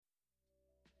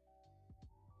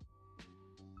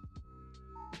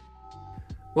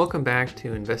Welcome back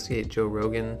to Investigate Joe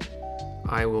Rogan.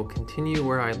 I will continue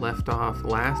where I left off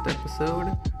last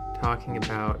episode, talking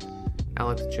about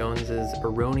Alex Jones's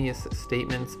erroneous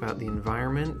statements about the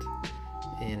environment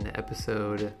in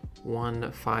episode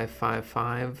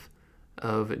 1555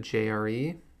 of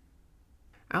JRE.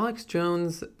 Alex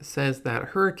Jones says that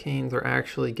hurricanes are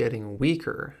actually getting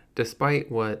weaker,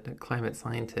 despite what climate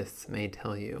scientists may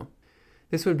tell you.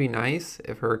 This would be nice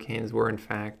if hurricanes were in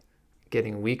fact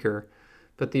getting weaker,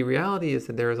 but the reality is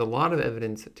that there is a lot of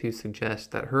evidence to suggest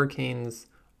that hurricanes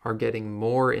are getting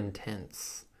more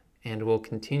intense and will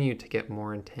continue to get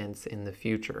more intense in the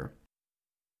future.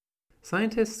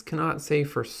 Scientists cannot say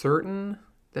for certain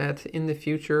that in the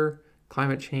future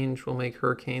climate change will make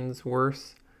hurricanes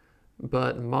worse,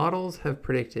 but models have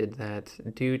predicted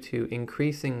that due to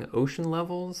increasing ocean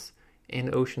levels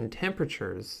and ocean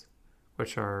temperatures,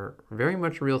 which are very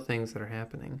much real things that are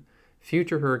happening,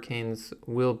 future hurricanes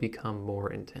will become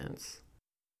more intense.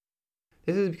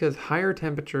 This is because higher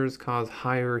temperatures cause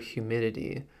higher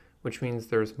humidity, which means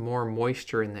there's more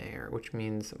moisture in the air, which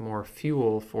means more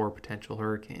fuel for potential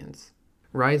hurricanes.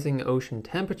 Rising ocean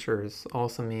temperatures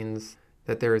also means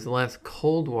that there is less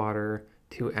cold water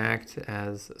to act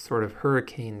as sort of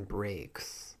hurricane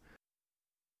brakes.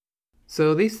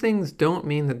 So these things don't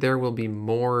mean that there will be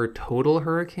more total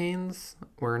hurricanes.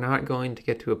 We're not going to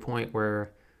get to a point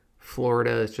where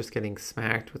Florida is just getting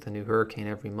smacked with a new hurricane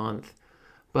every month.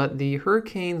 But the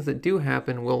hurricanes that do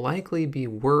happen will likely be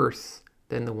worse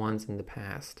than the ones in the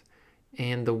past.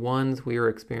 And the ones we are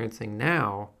experiencing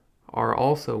now are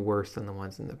also worse than the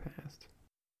ones in the past.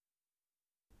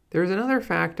 There's another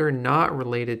factor not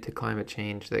related to climate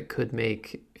change that could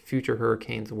make future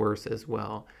hurricanes worse as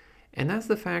well. And that's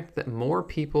the fact that more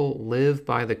people live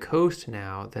by the coast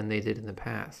now than they did in the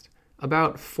past.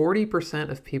 About 40%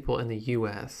 of people in the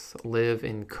US live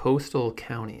in coastal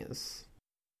counties.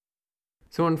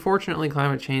 So unfortunately,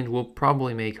 climate change will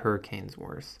probably make hurricanes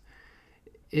worse.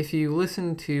 If you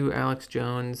listen to Alex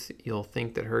Jones, you'll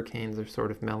think that hurricanes are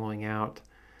sort of mellowing out,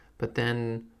 but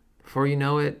then before you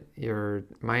know it, your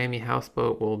Miami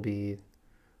houseboat will be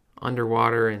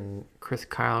underwater and Chris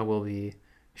Kyle will be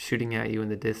shooting at you in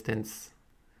the distance,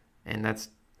 and that's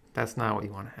not what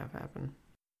you want to have happen.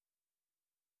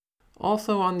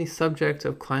 Also on the subject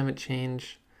of climate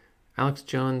change, Alex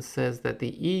Jones says that the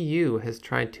EU has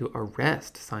tried to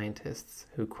arrest scientists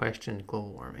who question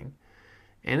global warming.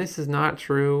 And this is not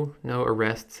true. No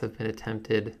arrests have been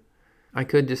attempted. I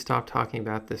could just stop talking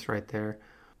about this right there.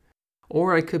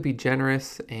 Or I could be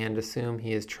generous and assume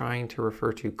he is trying to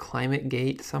refer to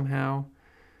ClimateGate somehow,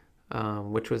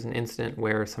 which was an incident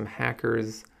where some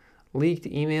hackers leaked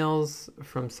emails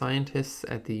from scientists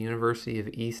at the University of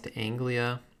East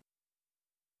Anglia.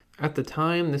 At the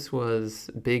time, this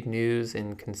was big news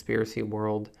in conspiracy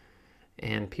world,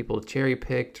 and people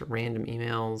cherry-picked random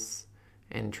emails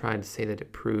and tried to say that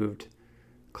it proved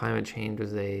climate change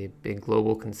was a big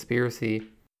global conspiracy.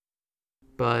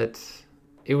 But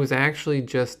it was actually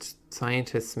just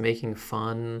scientists making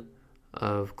fun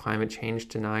of climate change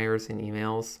deniers in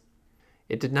emails.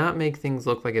 It did not make things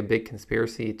look like a big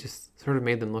conspiracy. It just sort of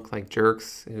made them look like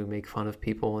jerks who make fun of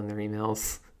people in their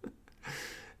emails.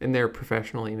 In their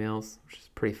professional emails, which is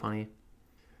pretty funny.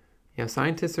 You know,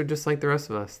 scientists are just like the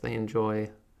rest of us. They enjoy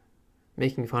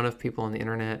making fun of people on the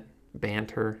internet,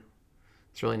 banter.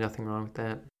 There's really nothing wrong with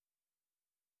that.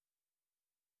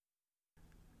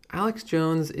 Alex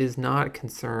Jones is not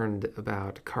concerned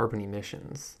about carbon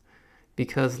emissions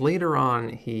because later on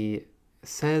he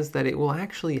says that it will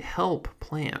actually help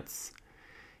plants.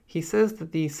 He says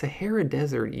that the Sahara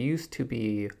Desert used to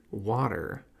be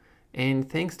water, and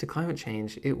thanks to climate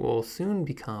change, it will soon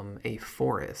become a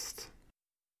forest.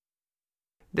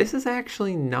 This is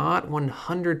actually not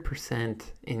 100%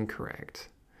 incorrect.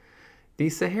 The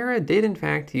Sahara did in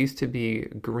fact used to be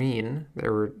green.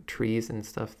 There were trees and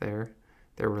stuff there.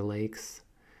 There were lakes.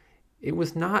 It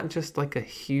was not just like a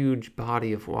huge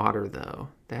body of water though.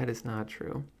 That is not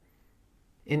true.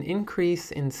 An increase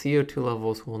in CO2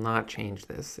 levels will not change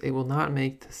this. It will not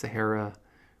make the Sahara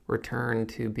return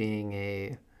to being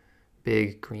a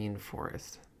big green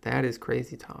forest. That is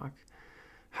crazy talk.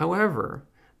 However,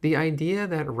 the idea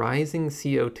that rising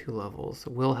CO2 levels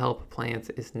will help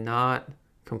plants is not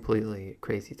completely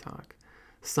crazy talk.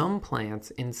 Some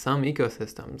plants in some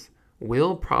ecosystems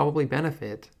will probably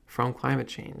benefit from climate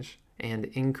change and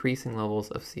increasing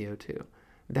levels of CO2.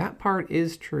 That part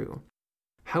is true.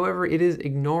 However, it is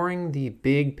ignoring the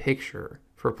big picture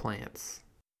for plants.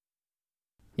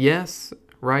 Yes,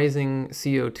 rising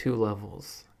CO2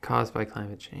 levels caused by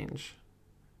climate change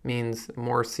means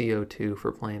more CO2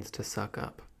 for plants to suck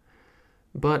up.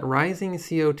 But rising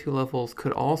CO2 levels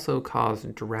could also cause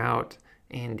drought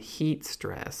and heat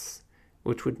stress,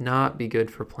 which would not be good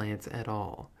for plants at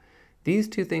all. These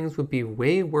two things would be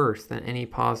way worse than any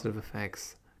positive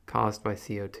effects caused by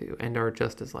CO2 and are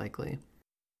just as likely.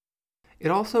 It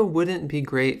also wouldn't be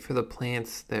great for the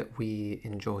plants that we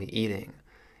enjoy eating.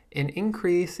 An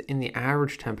increase in the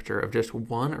average temperature of just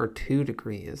 1 or 2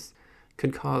 degrees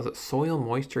could cause soil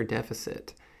moisture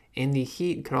deficit, and the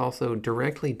heat could also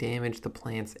directly damage the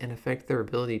plants and affect their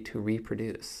ability to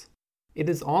reproduce. It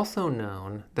is also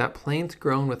known that plants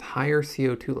grown with higher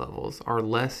CO2 levels are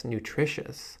less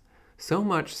nutritious, so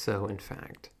much so, in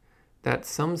fact, that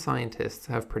some scientists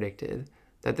have predicted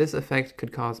that this effect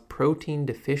could cause protein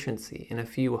deficiency in a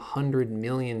few 100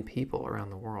 million people around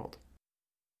the world.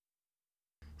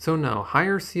 So no,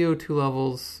 higher CO2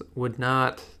 levels would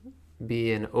not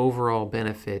be an overall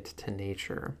benefit to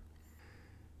nature.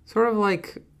 Sort of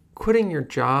like quitting your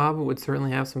job would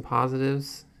certainly have some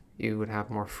positives. You would have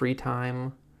more free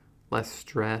time, less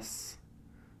stress,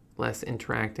 less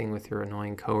interacting with your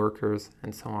annoying coworkers,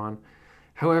 and so on.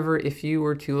 However, if you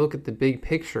were to look at the big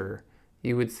picture,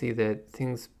 you would see that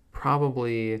things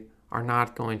probably are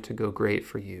not going to go great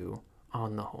for you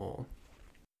on the whole.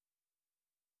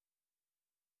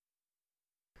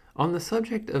 On the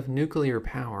subject of nuclear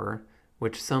power,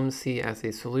 which some see as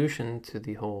a solution to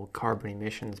the whole carbon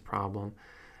emissions problem,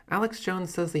 Alex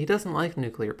Jones says that he doesn't like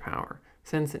nuclear power,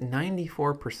 since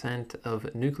 94%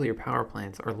 of nuclear power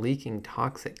plants are leaking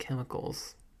toxic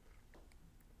chemicals.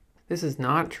 This is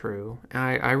not true,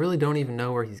 and I really don't even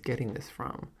know where he's getting this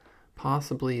from.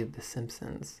 Possibly The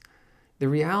Simpsons. The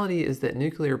reality is that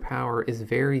nuclear power is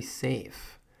very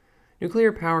safe.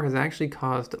 Nuclear power has actually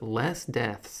caused less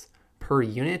deaths per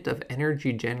unit of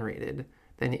energy generated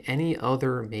than any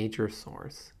other major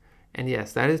source. And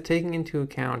yes, that is taking into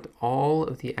account all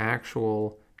of the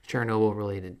actual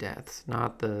Chernobyl-related deaths,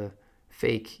 not the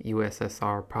fake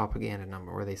USSR propaganda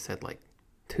number where they said like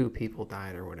 2 people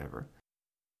died or whatever.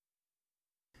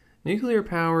 Nuclear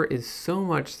power is so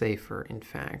much safer, in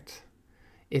fact.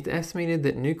 It's estimated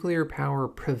that nuclear power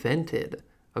prevented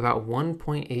about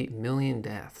 1.8 million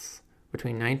deaths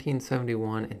between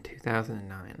 1971 and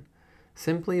 2009,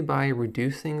 simply by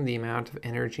reducing the amount of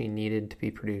energy needed to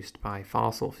be produced by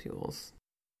fossil fuels.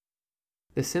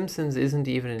 The Simpsons isn't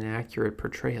even an accurate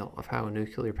portrayal of how a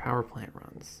nuclear power plant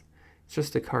runs. It's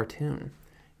just a cartoon.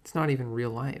 It's not even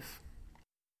real life.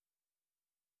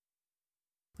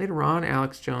 Later on,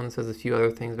 Alex Jones says a few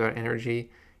other things about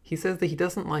energy. He says that he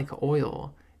doesn't like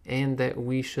oil and that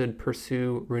we should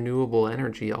pursue renewable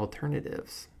energy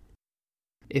alternatives.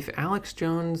 If Alex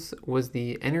Jones was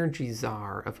the energy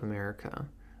czar of America,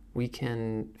 we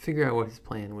can figure out what his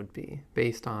plan would be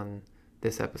based on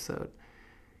this episode.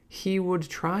 He would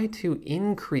try to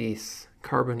increase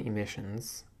carbon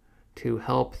emissions to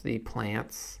help the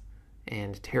plants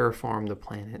and terraform the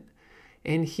planet,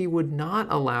 and he would not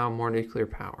allow more nuclear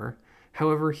power.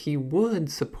 However, he would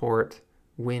support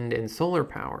wind and solar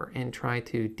power and try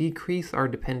to decrease our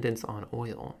dependence on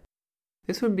oil.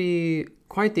 This would be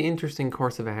quite the interesting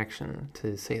course of action,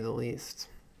 to say the least.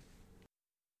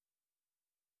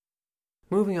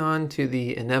 Moving on to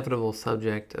the inevitable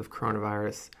subject of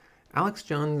coronavirus, Alex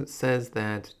Jones says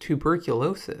that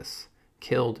tuberculosis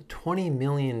killed 20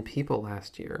 million people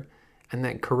last year, and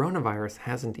that coronavirus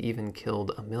hasn't even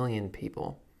killed 1 million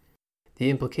people. The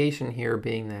implication here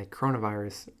being that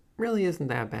coronavirus really isn't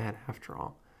that bad after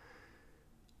all.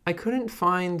 I couldn't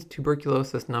find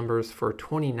tuberculosis numbers for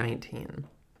 2019,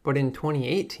 but in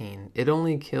 2018, it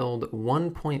only killed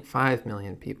 1.5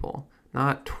 million people,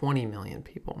 not 20 million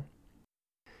people.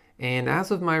 And as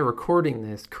of my recording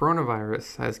this,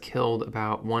 coronavirus has killed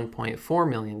about 1.4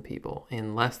 million people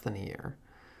in less than a year.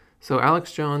 So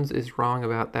Alex Jones is wrong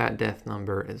about that death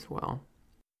number as well.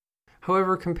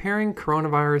 However, comparing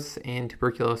coronavirus and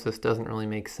tuberculosis doesn't really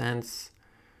make sense.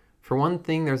 For one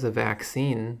thing, there's a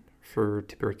vaccine for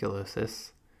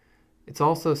tuberculosis. It's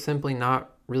also simply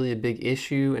not really a big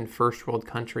issue in first world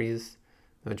countries.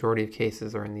 The majority of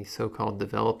cases are in the so-called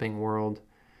developing world.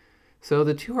 So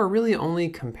the two are really only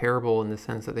comparable in the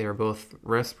sense that they are both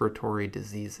respiratory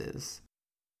diseases.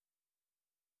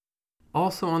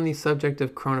 Also on the subject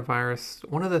of coronavirus,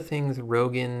 one of the things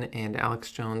Rogan and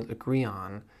Alex Jones agree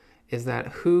on is that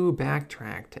WHO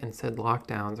backtracked and said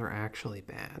lockdowns are actually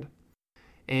bad.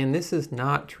 And this is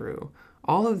not true.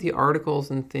 All of the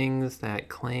articles and things that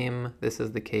claim this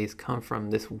is the case come from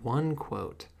this one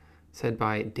quote said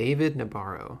by David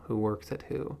Nabarro, who works at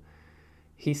WHO.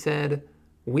 He said,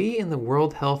 "We in the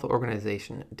World Health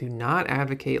Organization do not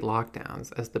advocate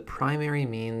lockdowns as the primary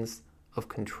means of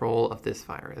control of this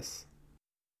virus."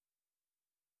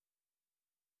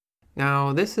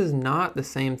 Now, this is not the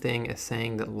same thing as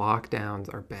saying that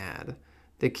lockdowns are bad.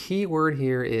 The key word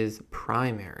here is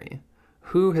primary.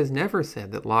 WHO has never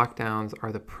said that lockdowns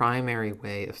are the primary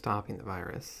way of stopping the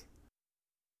virus.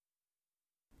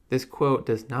 This quote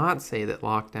does not say that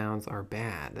lockdowns are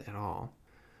bad at all.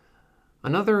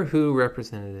 Another WHO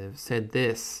representative said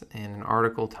this in an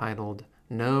article titled,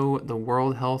 "No, the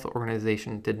World Health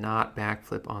Organization did not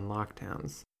backflip on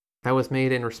lockdowns." That was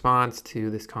made in response to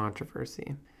this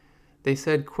controversy. They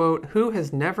said, quote, "WHO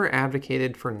has never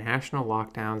advocated for national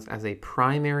lockdowns as a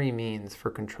primary means for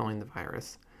controlling the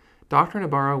virus. Dr.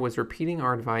 Nabarro was repeating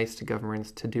our advice to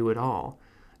governments to do it all.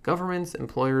 Governments,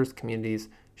 employers, communities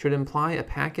should imply a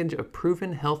package of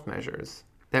proven health measures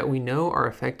that we know are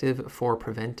effective for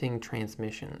preventing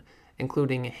transmission,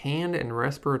 including hand and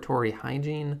respiratory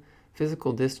hygiene,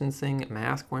 physical distancing,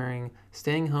 mask wearing,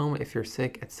 staying home if you're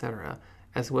sick, etc.,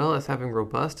 as well as having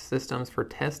robust systems for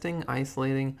testing,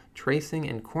 isolating, tracing,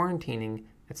 and quarantining,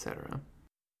 etc."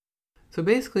 So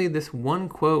basically, this one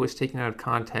quote was taken out of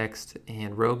context,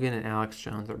 and Rogan and Alex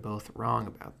Jones are both wrong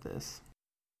about this.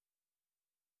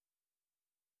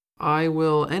 I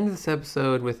will end this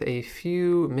episode with a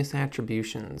few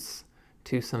misattributions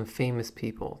to some famous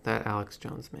people that Alex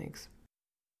Jones makes.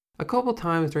 A couple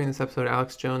times during this episode,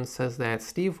 Alex Jones says that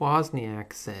Steve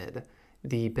Wozniak said,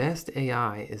 "The best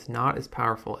AI is not as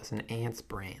powerful as an ant's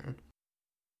brain."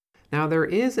 Now, there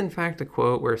is in fact a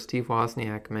quote where Steve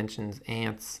Wozniak mentions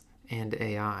ants and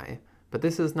AI, but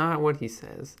this is not what he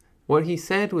says. What he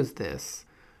said was this,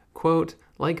 quote,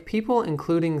 "Like people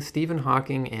including Stephen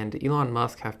Hawking and Elon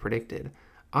Musk have predicted,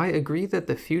 I agree that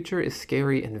the future is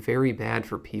scary and very bad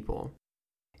for people.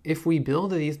 If we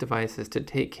build these devices to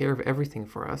take care of everything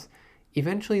for us,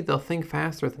 eventually they'll think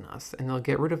faster than us and they'll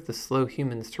get rid of the slow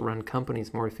humans to run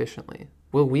companies more efficiently.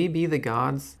 Will we be the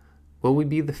gods? Will we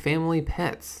be the family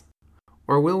pets?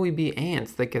 Or will we be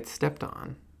ants that get stepped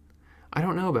on? I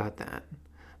don't know about that.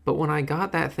 But when I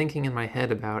got that thinking in my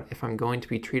head about if I'm going to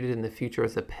be treated in the future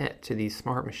as a pet to these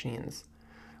smart machines,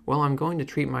 well, I'm going to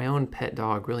treat my own pet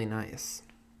dog really nice."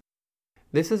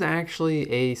 This is actually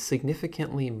a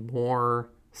significantly more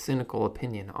cynical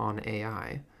opinion on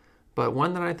AI, but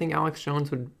one that I think Alex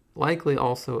Jones would likely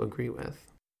also agree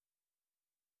with.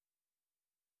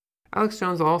 Alex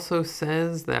Jones also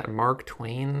says that Mark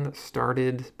Twain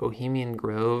started Bohemian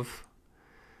Grove,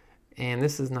 and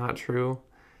this is not true.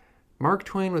 Mark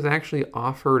Twain was actually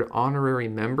offered honorary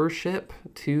membership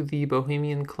to the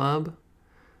Bohemian Club,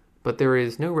 but there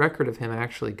is no record of him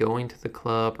actually going to the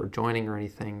club or joining or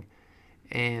anything,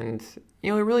 and,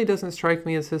 it really doesn't strike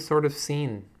me as his sort of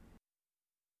scene.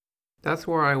 That's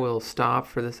where I will stop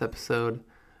for this episode.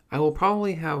 I will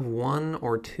probably have 1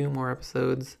 or 2 more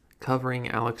episodes covering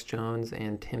Alex Jones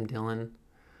and Tim Dillon.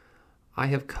 I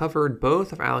have covered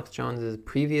both of Alex Jones's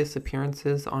previous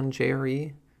appearances on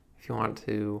JRE. If you want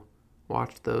to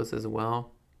watch those as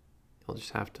well, you'll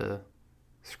just have to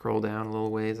scroll down a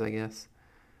little ways, I guess.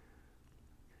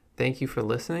 Thank you for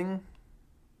listening.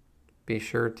 Be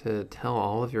sure to tell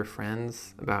all of your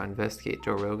friends about Investigate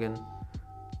Joe Rogan,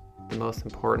 the most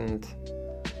important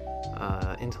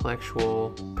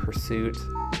intellectual pursuit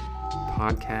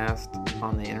podcast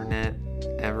on the internet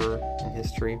ever in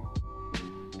history.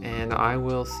 And I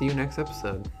will see you next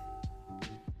episode.